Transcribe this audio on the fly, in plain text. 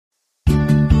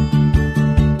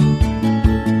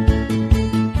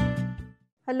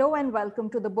Hello and welcome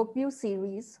to the BookView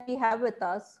series. We have with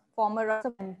us former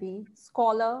Rajya MP,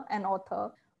 scholar and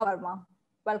author Verma.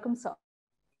 Welcome, sir.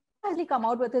 Has he come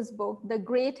out with his book, The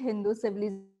Great Hindu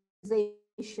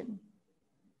Civilization?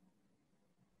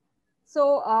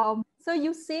 So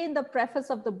you say in the preface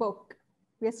of the book,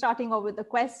 we are starting off with the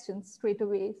questions straight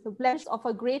away. The blemishes of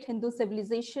a great Hindu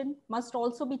civilization must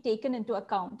also be taken into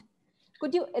account.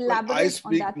 Could you elaborate I on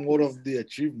speak that, more please? of the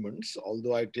achievements,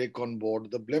 although I take on board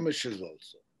the blemishes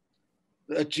also.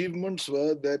 The achievements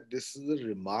were that this is a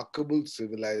remarkable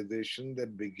civilization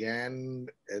that began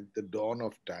at the dawn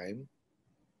of time.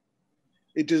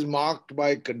 It is marked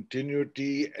by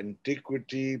continuity,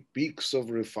 antiquity, peaks of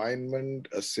refinement,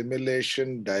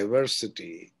 assimilation,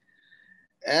 diversity.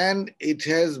 And it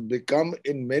has become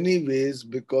in many ways,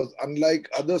 because unlike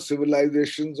other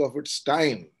civilizations of its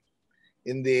time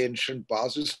in the ancient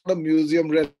past, it's not a museum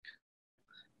relic.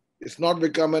 It's not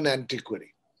become an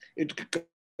antiquary. It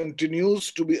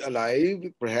continues to be alive,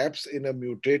 perhaps in a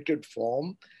mutated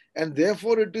form, and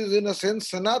therefore it is in a sense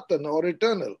Sanatan or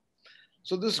eternal.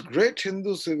 So this great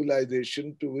Hindu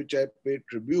civilization to which I pay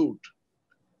tribute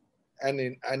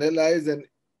and analyze and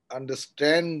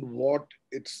understand what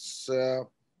its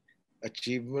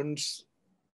achievements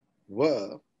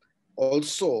were,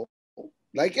 also,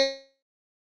 like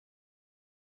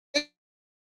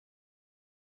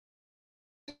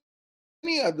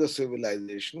any other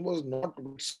civilization, was not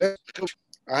with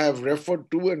I have referred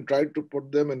to and tried to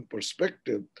put them in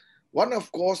perspective. One,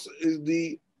 of course, is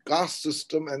the caste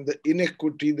system and the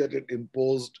inequity that it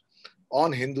imposed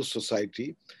on Hindu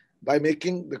society by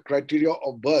making the criteria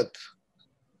of birth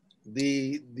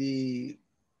the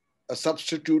a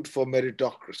substitute for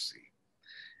meritocracy.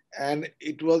 And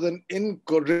it was an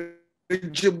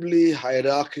incorrigibly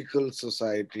hierarchical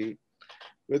society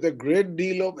with a great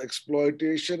deal of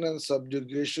exploitation and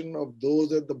subjugation of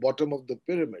those at the bottom of the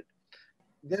pyramid.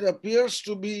 There appears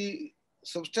to be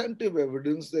substantive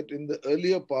evidence that in the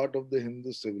earlier part of the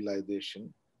Hindu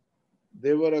civilization,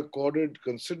 they were accorded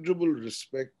considerable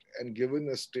respect and given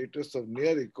a status of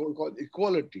near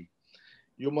equality.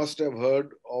 You must have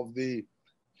heard of the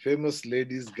famous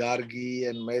ladies Gargi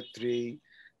and Maitri.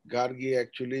 Gargi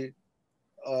actually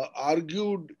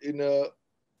argued in a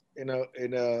in a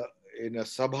in a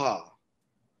sabha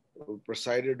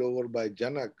presided over by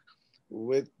Janak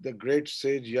with the great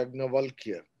sage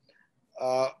Yagnavalkya,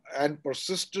 and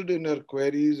persisted in her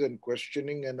queries and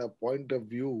questioning and a point of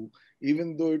view,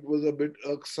 even though it was a bit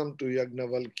irksome to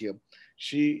Yagnavalkya.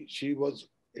 She was,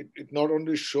 it not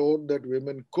only showed that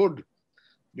women could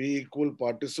be equal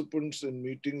participants in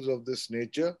meetings of this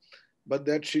nature, but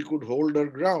that she could hold her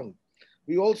ground.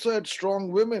 We also had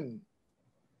strong women,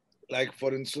 like,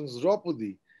 for instance,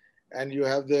 Draupadi. And you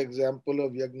have the example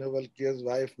of Yagnavalkya's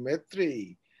wife,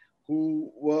 Maitreyi,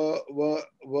 who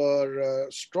were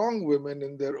strong women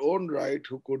in their own right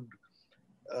who could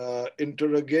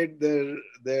interrogate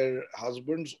their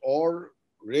husbands or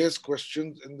raise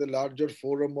questions in the larger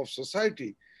forum of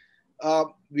society.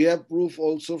 We have proof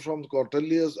also from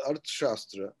Kautilya's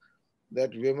Arthashastra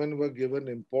that women were given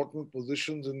important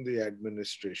positions in the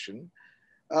administration.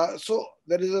 So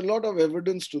there is a lot of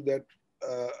evidence to that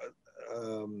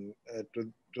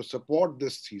to support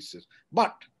this thesis.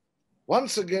 But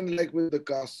once again, like with the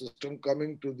caste system,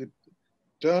 coming to the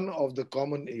turn of the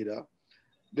common era,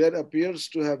 there appears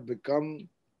to have become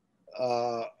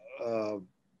uh, uh,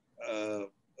 uh,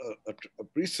 a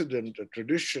precedent, a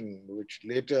tradition, which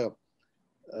later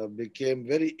became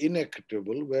very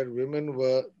inequitable, where women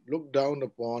were looked down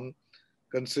upon,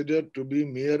 considered to be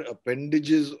mere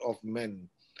appendages of men.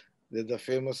 There's a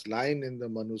famous line in the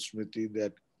Manusmriti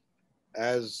that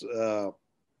as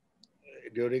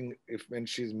during, if when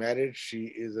she's married, she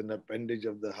is an appendage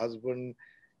of the husband,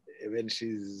 when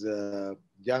she's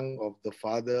young, of the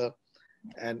father,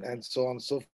 and so on and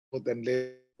so forth, and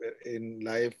later in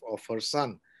life of her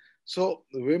son. So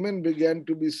the women began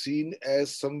to be seen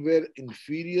as somewhere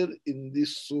inferior in the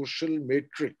social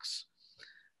matrix,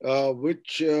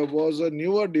 which was a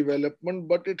newer development,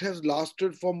 but it has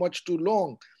lasted for much too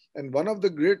long. And one of the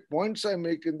great points I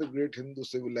make in the great Hindu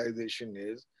civilization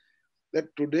is that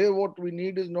today what we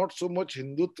need is not so much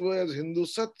Hindutva as Hindu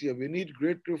Satya. We need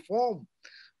great reform.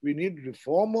 We need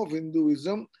reform of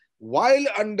Hinduism while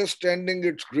understanding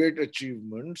its great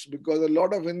achievements, because a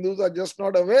lot of Hindus are just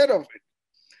not aware of it.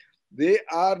 They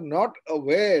are not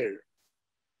aware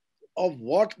of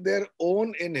what their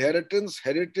own inheritance,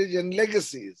 heritage, and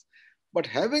legacy is. But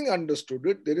having understood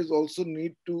it, there is also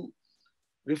need to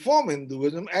reform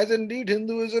Hinduism, as indeed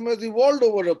Hinduism has evolved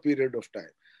over a period of time.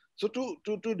 So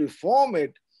to reform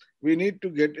it, We need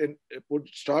to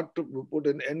start to put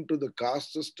an end to the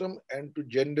caste system and to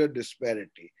gender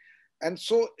disparity. And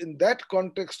so in that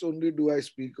context only do I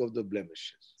speak of the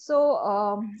blemishes.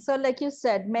 So like you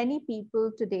said, many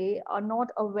people today are not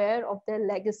aware of their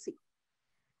legacy.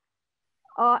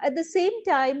 At the same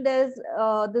time, there's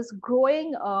this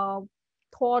growing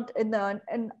thought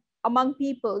in among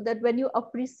people that when you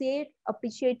appreciate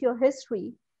your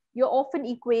history, you're often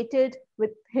equated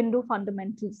with Hindu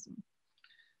fundamentalism.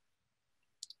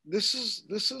 This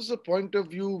is a point of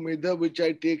view, Medha, which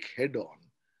I take head on,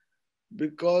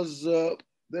 because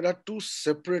there are two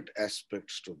separate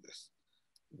aspects to this.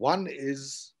 One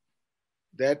is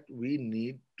that we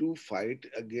need to fight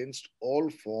against all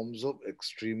forms of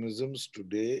extremisms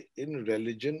today in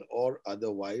religion or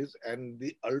otherwise, and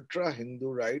the ultra Hindu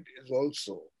right is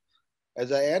also,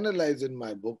 as I analyze in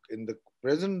my book, in the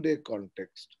present day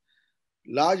context,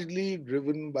 largely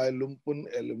driven by lumpen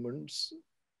elements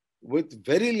with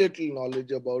very little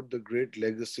knowledge about the great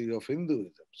legacy of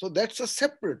Hinduism. So that's a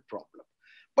separate problem.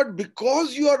 But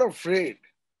because you are afraid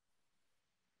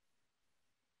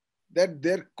that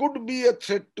there could be a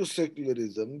threat to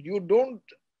secularism, you don't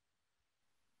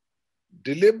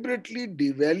deliberately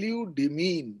devalue,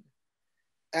 demean,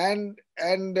 and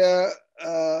in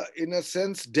a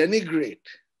sense denigrate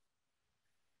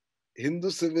Hindu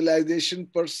civilization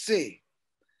per se.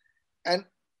 And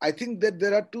I think that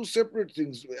there are two separate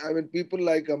things. I mean, people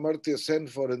like Amartya Sen,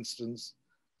 for instance,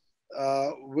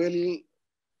 will,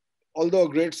 although a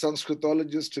great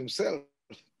Sanskritologist himself,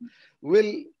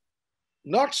 will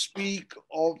not speak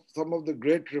of some of the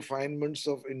great refinements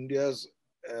of India's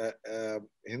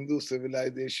Hindu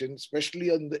civilization, especially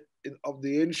of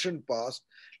the ancient past,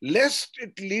 lest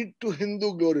it lead to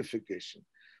Hindu glorification.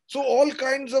 So all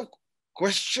kinds of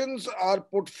questions are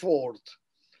put forth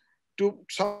to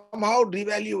somehow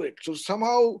devalue it, to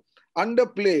somehow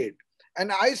underplay it.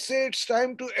 And I say it's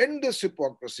time to end this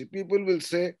hypocrisy. People will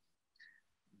say,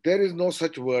 there is no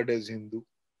such word as Hindu.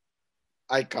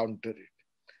 I counter it.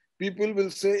 People will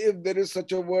say, if there is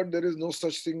such a word, there is no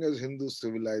such thing as Hindu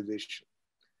civilization.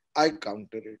 I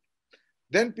counter it.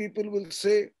 Then people will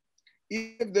say,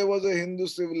 if there was a Hindu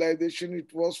civilization,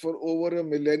 it was for over a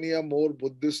millennia more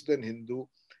Buddhist than Hindu.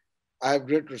 I have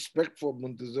great respect for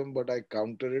Buddhism, but I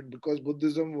counter it because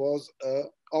Buddhism was an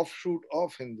offshoot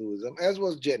of Hinduism, as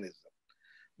was Jainism.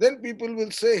 Then people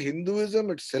will say Hinduism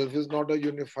itself is not a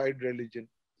unified religion.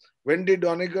 Wendy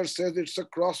Doniger says it's a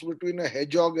cross between a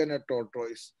hedgehog and a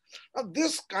tortoise. Now,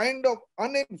 this kind of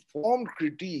uninformed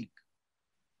critique,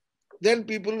 then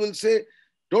people will say,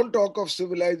 don't talk of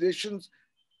civilizations,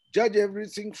 judge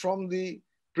everything from the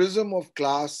prism of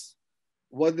class.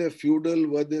 Were they feudal?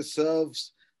 Were they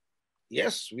serfs?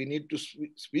 Yes, we need to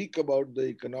speak about the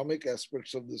economic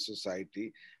aspects of the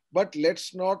society, but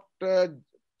let's not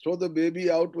throw the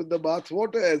baby out with the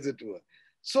bathwater, as it were.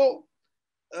 So,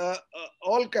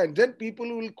 all kinds. Then people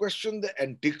will question the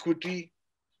antiquity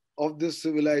of this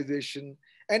civilization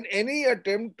and any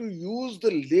attempt to use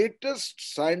the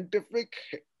latest scientific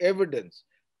evidence,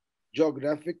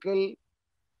 geographical,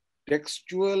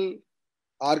 textual,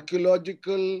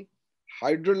 archaeological,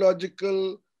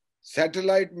 hydrological,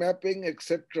 satellite mapping,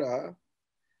 etc.,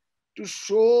 to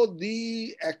show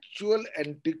the actual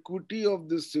antiquity of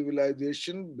this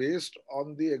civilization based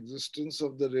on the existence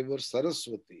of the river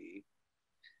Saraswati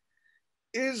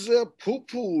is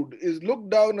poo-pooed, is looked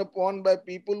down upon by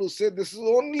people who say this is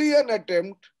only an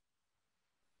attempt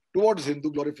towards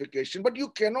Hindu glorification. But you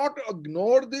cannot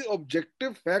ignore the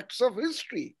objective facts of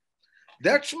history.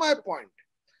 That's my point.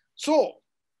 So,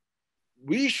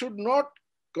 we should not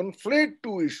conflate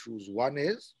two issues. One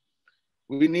is,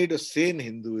 we need a sane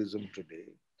Hinduism today,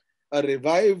 a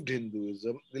revived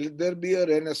Hinduism. Will there be a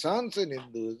renaissance in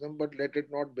Hinduism, but let it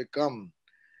not become,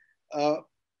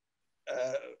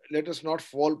 let us not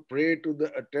fall prey to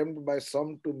the attempt by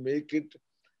some to make it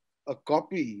a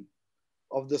copy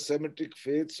of the Semitic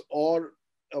faiths or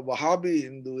a Wahhabi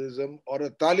Hinduism or a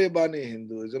Talibani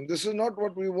Hinduism. This is not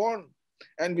what we want.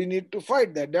 And we need to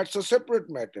fight that. That's a separate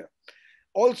matter.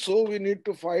 Also, we need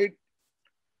to fight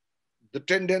the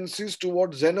tendencies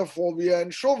towards xenophobia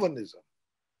and chauvinism.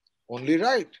 Only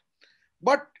right.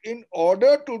 But in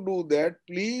order to do that,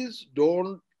 please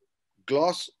don't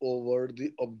gloss over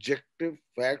the objective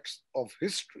facts of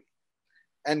history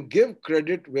and give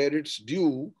credit where it's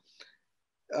due,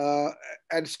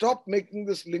 and stop making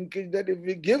this linkage that if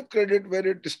we give credit where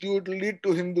it is due, it will lead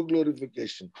to Hindu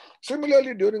glorification.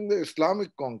 Similarly, during the Islamic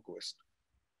conquest,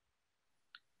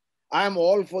 I am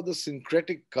all for the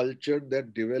syncretic culture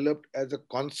that developed as a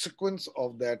consequence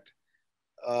of that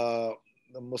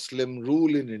the Muslim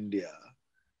rule in India.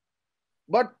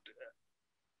 But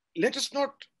let us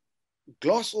not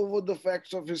gloss over the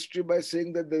facts of history by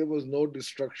saying that there was no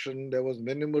destruction, there was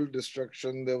minimal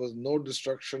destruction, there was no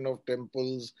destruction of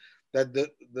temples, that the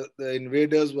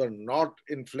invaders were not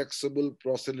inflexible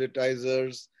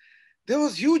proselytizers. There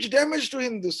was huge damage to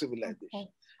Hindu civilization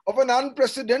of an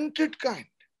unprecedented kind,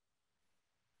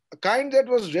 a kind that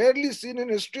was rarely seen in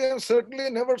history and certainly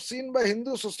never seen by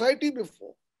Hindu society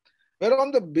before, where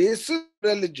on the basis of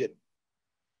religion,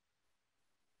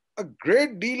 a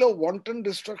great deal of wanton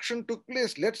destruction took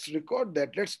place. Let's record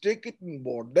that. Let's take it on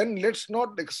board. Then let's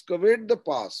not excavate the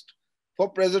past for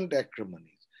present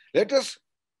acrimonies. Let us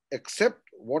accept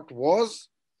what was,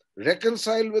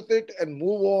 reconcile with it, and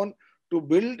move on to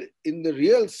build, in the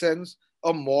real sense,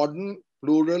 a modern,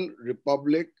 plural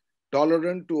republic,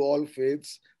 tolerant to all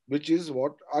faiths, which is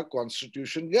what our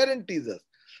constitution guarantees us.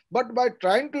 But by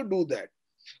trying to do that,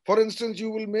 for instance, you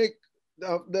will make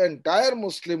the entire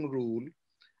Muslim rule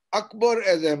Akbar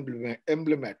as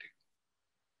emblematic.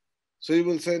 So you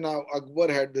will say now Akbar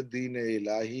had the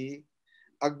Deen-e-Ilahi,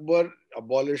 Akbar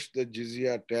abolished the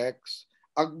jizya tax,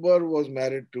 Akbar was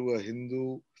married to a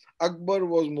Hindu, Akbar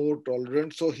was more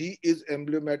tolerant, so he is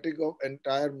emblematic of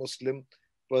entire Muslim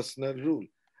personal rule.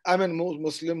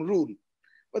 Muslim rule.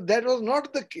 But that was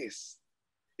not the case.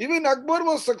 Even Akbar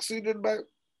was succeeded by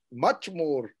much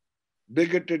more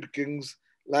bigoted kings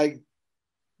like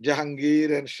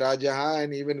Jahangir and Shah Jahan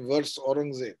and even worse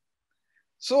Aurangzeb.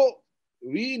 So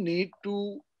we need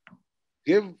to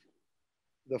give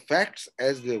the facts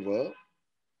as they were,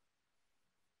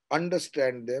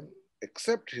 understand them,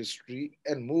 accept history,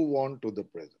 and move on to the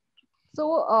present.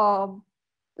 So,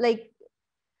 like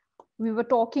we were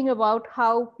talking about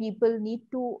how people need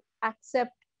to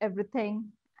accept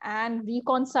everything and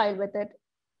reconcile with it.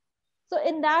 So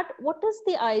in that, what is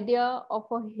the idea of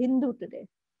a Hindu today?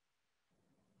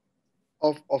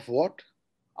 Of what?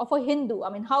 Of a Hindu. I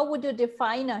mean, how would you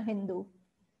define a Hindu?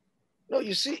 No,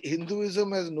 you see,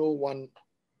 Hinduism has no one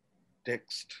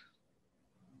text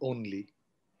only,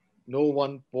 no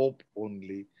one pope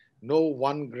only, no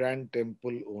one grand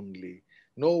temple only,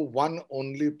 no one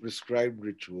only prescribed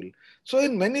ritual. So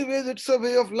in many ways, it's a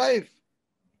way of life.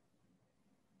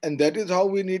 And that is how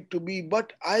we need to be.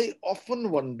 But I often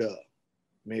wonder,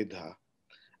 Medha,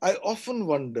 I often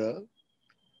wonder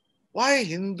why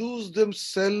Hindus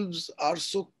themselves are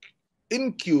so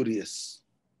incurious,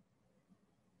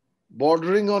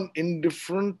 bordering on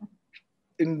indifference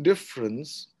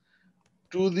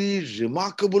to the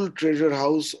remarkable treasure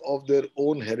house of their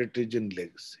own heritage and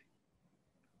legacy.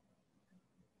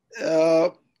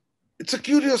 It's a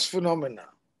curious phenomenon.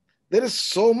 There is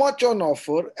so much on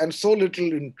offer and so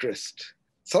little interest.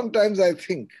 Sometimes I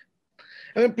think,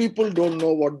 people don't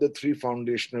know what the three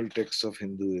foundational texts of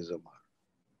Hinduism are: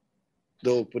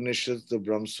 the Upanishads, the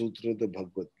Brahma Sutra, the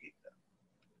Bhagavad Gita.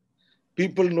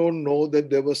 People don't know that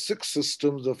there were 6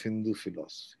 systems of Hindu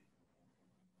philosophy: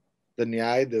 the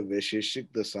Nyaya, the Vaisheshik,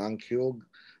 the Sankhya,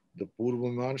 the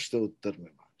Purvamimansh, the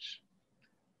Uttarmimansh.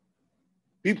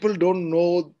 People don't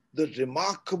know the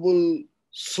remarkable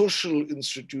social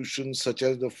institutions such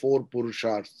as the 4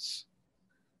 Purusharthas,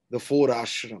 the 4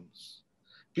 ashrams.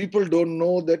 People don't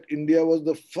know that India was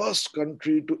the first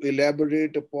country to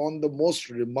elaborate upon the most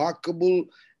remarkable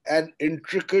and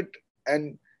intricate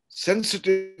and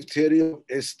sensitive theory of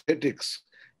aesthetics,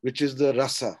 which is the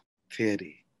rasa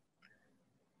theory.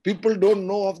 People don't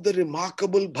know of the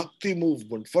remarkable bhakti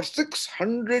movement. For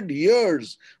 600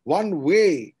 years, one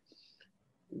way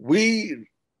we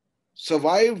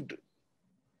survived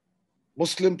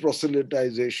Muslim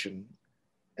proselytization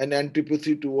and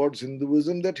antipathy towards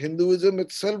Hinduism, that Hinduism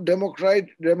itself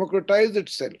democratized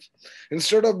itself.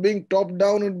 Instead of being top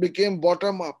down, it became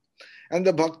bottom up. And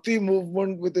the bhakti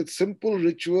movement, with its simple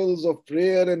rituals of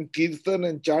prayer and kirtan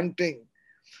and chanting,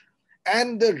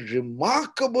 and the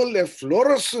remarkable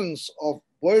efflorescence of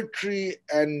poetry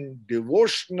and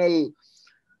devotional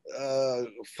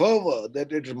fervor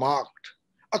that it marked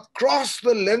across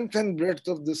the length and breadth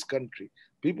of this country.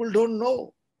 People don't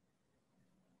know.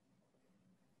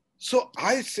 So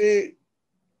I say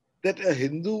that a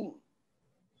Hindu,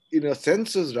 in a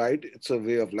sense, is right. It's a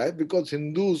way of life, because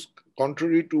Hindus,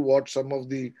 contrary to what some of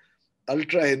the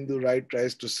ultra-Hindu right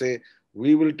tries to say,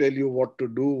 we will tell you what to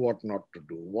do, what not to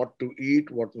do, what to eat,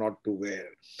 what not to wear,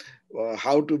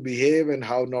 how to behave and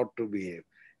how not to behave.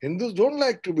 Hindus don't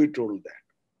like to be told that.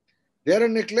 They are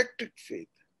an eclectic faith.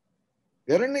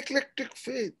 They are an eclectic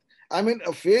faith.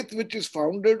 A faith which is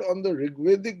founded on the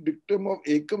Rigvedic dictum of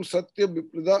Ekam Satya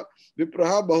Vipraha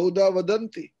Bahuda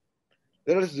Vadanti.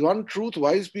 There is one truth,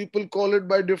 wise people call it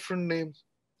by different names.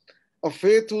 A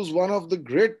faith whose one of the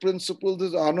great principles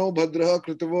is Ano Bhadraha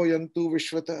Kritavo Yantu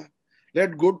Vishvata.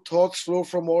 Let good thoughts flow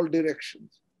from all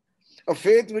directions. A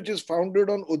faith which is founded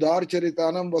on Udar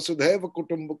Charitanam Vasudhaiva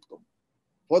Kutumbakam.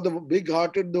 For the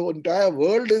big-hearted, the entire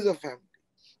world is a family.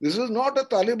 This is not a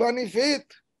Talibani faith.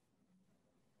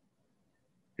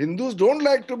 Hindus don't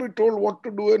like to be told what to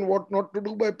do and what not to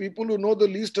do by people who know the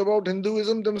least about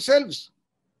Hinduism themselves.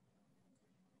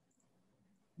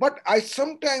 But I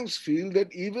sometimes feel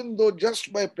that even though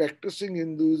just by practicing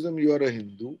Hinduism you are a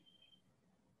Hindu,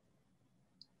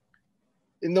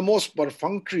 in the most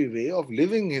perfunctory way of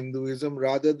living Hinduism,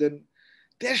 rather than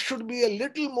there should be a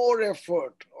little more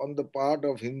effort on the part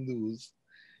of Hindus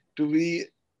to be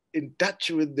in touch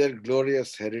with their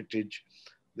glorious heritage,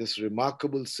 this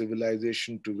remarkable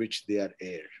civilization to which they are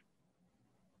heir.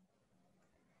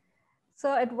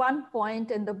 So at one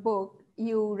point in the book,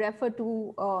 you refer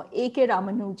to A.K.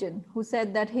 Ramanujan, who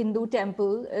said that Hindu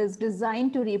temple is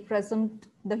designed to represent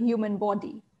the human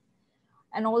body.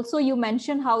 And also you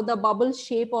mentioned how the bubble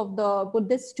shape of the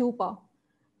Buddhist stupa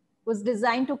was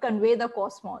designed to convey the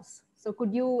cosmos. So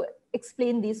could you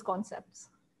explain these concepts?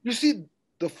 You see,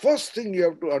 the first thing you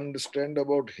have to understand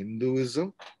about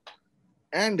Hinduism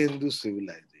and Hindu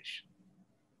civilization,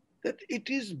 that it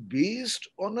is based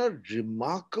on a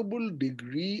remarkable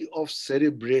degree of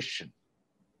cerebration,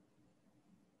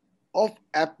 of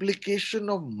application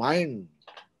of mind,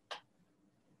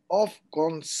 of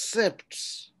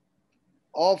concepts,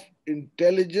 of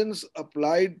intelligence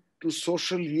applied to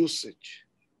social usage,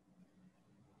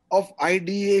 of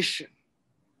ideation.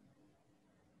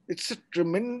 It's a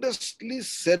tremendously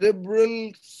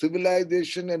cerebral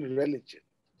civilization and religion.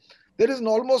 There is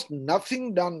almost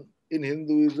nothing done in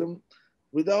Hinduism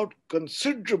without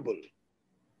considerable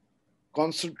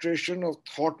concentration of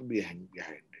thought behind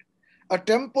it. A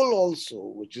temple also,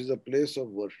 which is a place of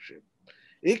worship.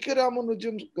 A.K.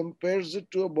 Ramanujan compares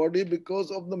it to a body because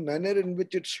of the manner in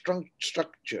which it's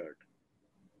structured.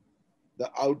 The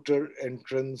outer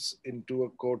entrance into a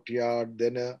courtyard,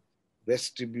 then a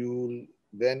vestibule,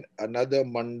 then another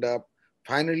mandap,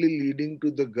 finally leading to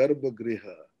the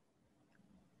Garbhagriha,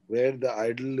 where the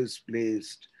idol is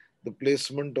placed, the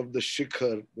placement of the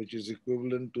shikhar, which is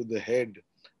equivalent to the head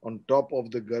on top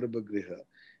of the Garbhagriha.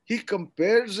 He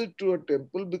compares it to a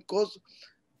temple because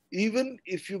even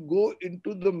if you go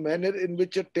into the manner in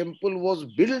which a temple was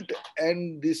built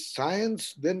and the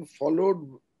science then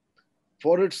followed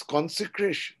for its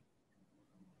consecration,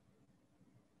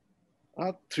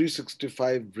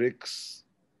 365 bricks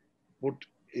put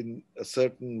in a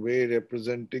certain way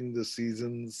representing the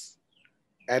seasons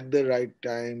at the right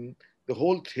time, the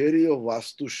whole theory of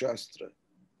Vastu Shastra,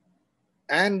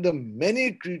 and the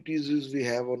many treatises we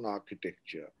have on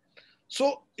architecture.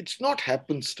 So it's not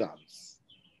happenstance.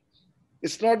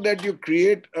 It's not that you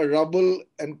create a rubble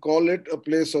and call it a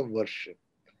place of worship.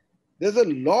 There's a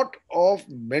lot of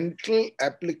mental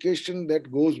application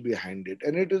that goes behind it.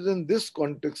 And it is in this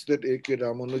context that A.K.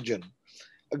 Ramanujan,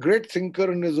 a great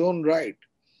thinker in his own right,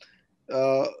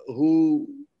 who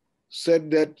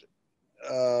said that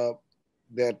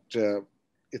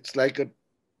it's like a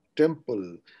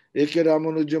temple. A.K.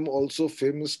 Ramanujan also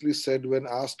famously said, when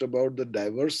asked about the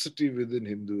diversity within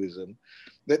Hinduism,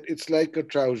 that it's like a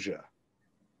trouser.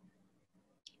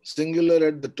 Singular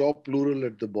at the top, plural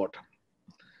at the bottom.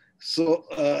 So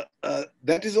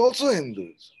that is also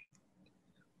Hinduism.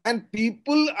 And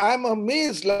people, I'm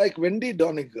amazed, like Wendy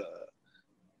Doniger,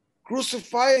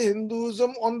 crucify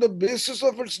Hinduism on the basis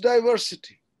of its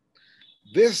diversity.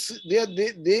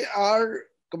 They are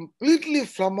completely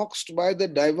flummoxed by the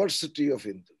diversity of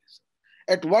Hinduism.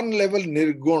 At one level,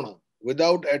 Nirguna,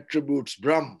 without attributes,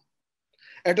 Brahm.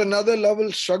 At another level,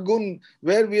 Shagun,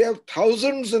 where we have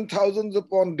thousands and thousands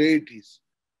upon deities.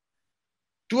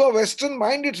 To a Western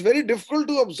mind, it's very difficult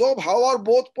to absorb how are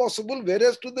both possible,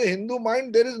 whereas to the Hindu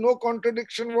mind, there is no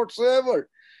contradiction whatsoever.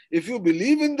 If you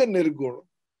believe in the Nirguna,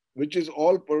 which is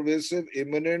all pervasive,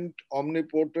 immanent,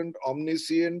 omnipotent,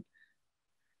 omniscient,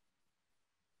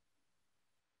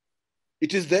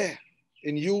 it is there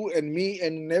in you and me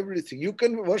and in everything. You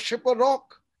can worship a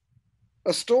rock,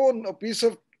 a stone, a piece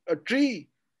of a tree,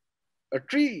 a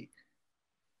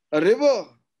river.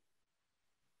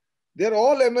 They're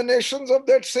all emanations of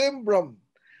that same Brahm.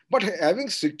 But having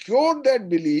secured that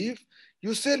belief,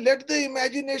 you say, let the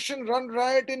imagination run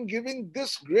riot in giving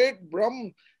this great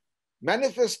Brahm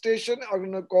manifestation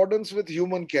in accordance with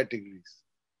human categories.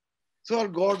 So our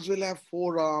gods will have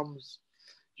 4 arms.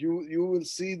 You will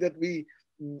see that we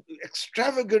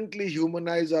extravagantly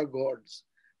humanize our gods.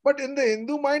 But in the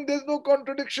Hindu mind, there's no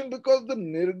contradiction because the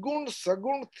Nirgun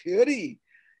Sagun theory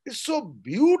is so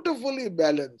beautifully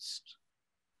balanced.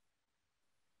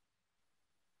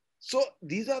 So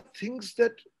these are things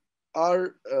that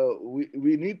are, we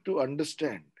need to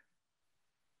understand.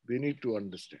 We need to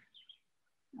understand.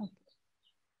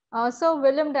 So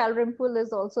William Dalrymple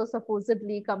is also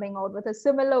supposedly coming out with a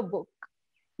similar book.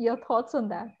 Your thoughts on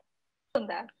that?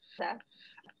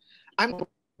 I'm a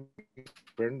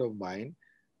friend of mine.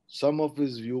 Some of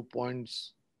his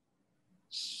viewpoints,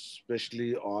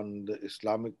 especially on the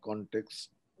Islamic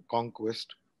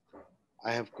conquest,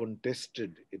 I have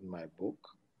contested in my book.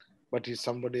 But he's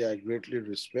somebody I greatly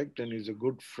respect, and he's a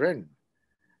good friend.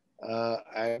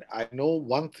 And I know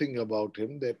one thing about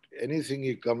him, that anything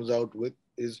he comes out with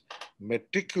is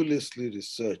meticulously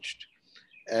researched,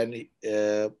 and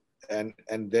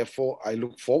therefore I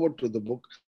look forward to the book.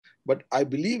 But I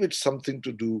believe it's something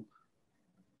to do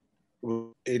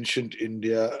with ancient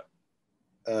India,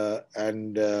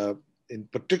 and in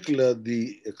particular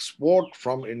the export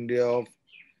from India of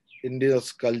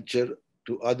India's culture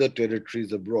to other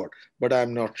territories abroad. But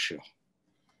I'm not sure.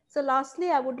 So lastly,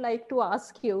 I would like to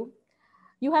ask you,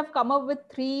 you have come up with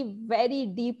 3 very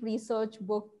deep research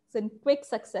books in quick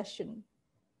succession.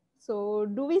 So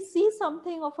do we see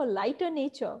something of a lighter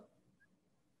nature?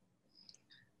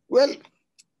 Well,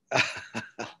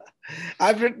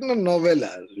 I've written a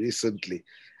novella recently.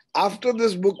 After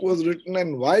this book was written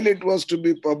and while it was to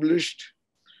be published,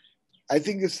 I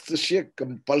think it's the sheer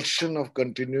compulsion of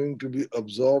continuing to be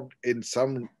absorbed in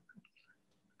some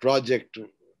project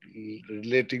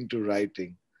relating to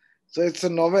writing. So it's a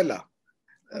novella,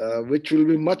 which will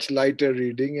be much lighter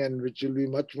reading and which will be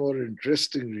much more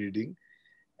interesting reading.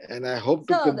 And I hope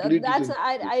to complete that's, it.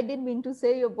 I didn't mean to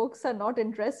say your books are not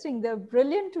interesting. They're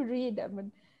brilliant to read. I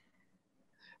mean,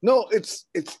 no, it's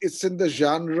in the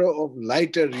genre of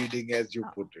lighter reading, as you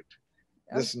put it.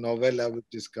 This novella which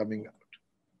is coming out.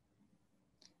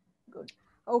 Good.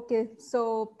 Okay.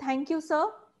 So thank you,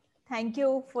 sir. Thank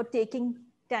you for taking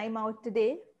time out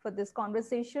today for this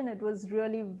conversation. It was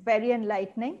really very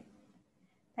enlightening.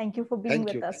 Thank you for being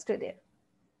with us today.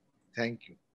 Thank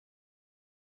you.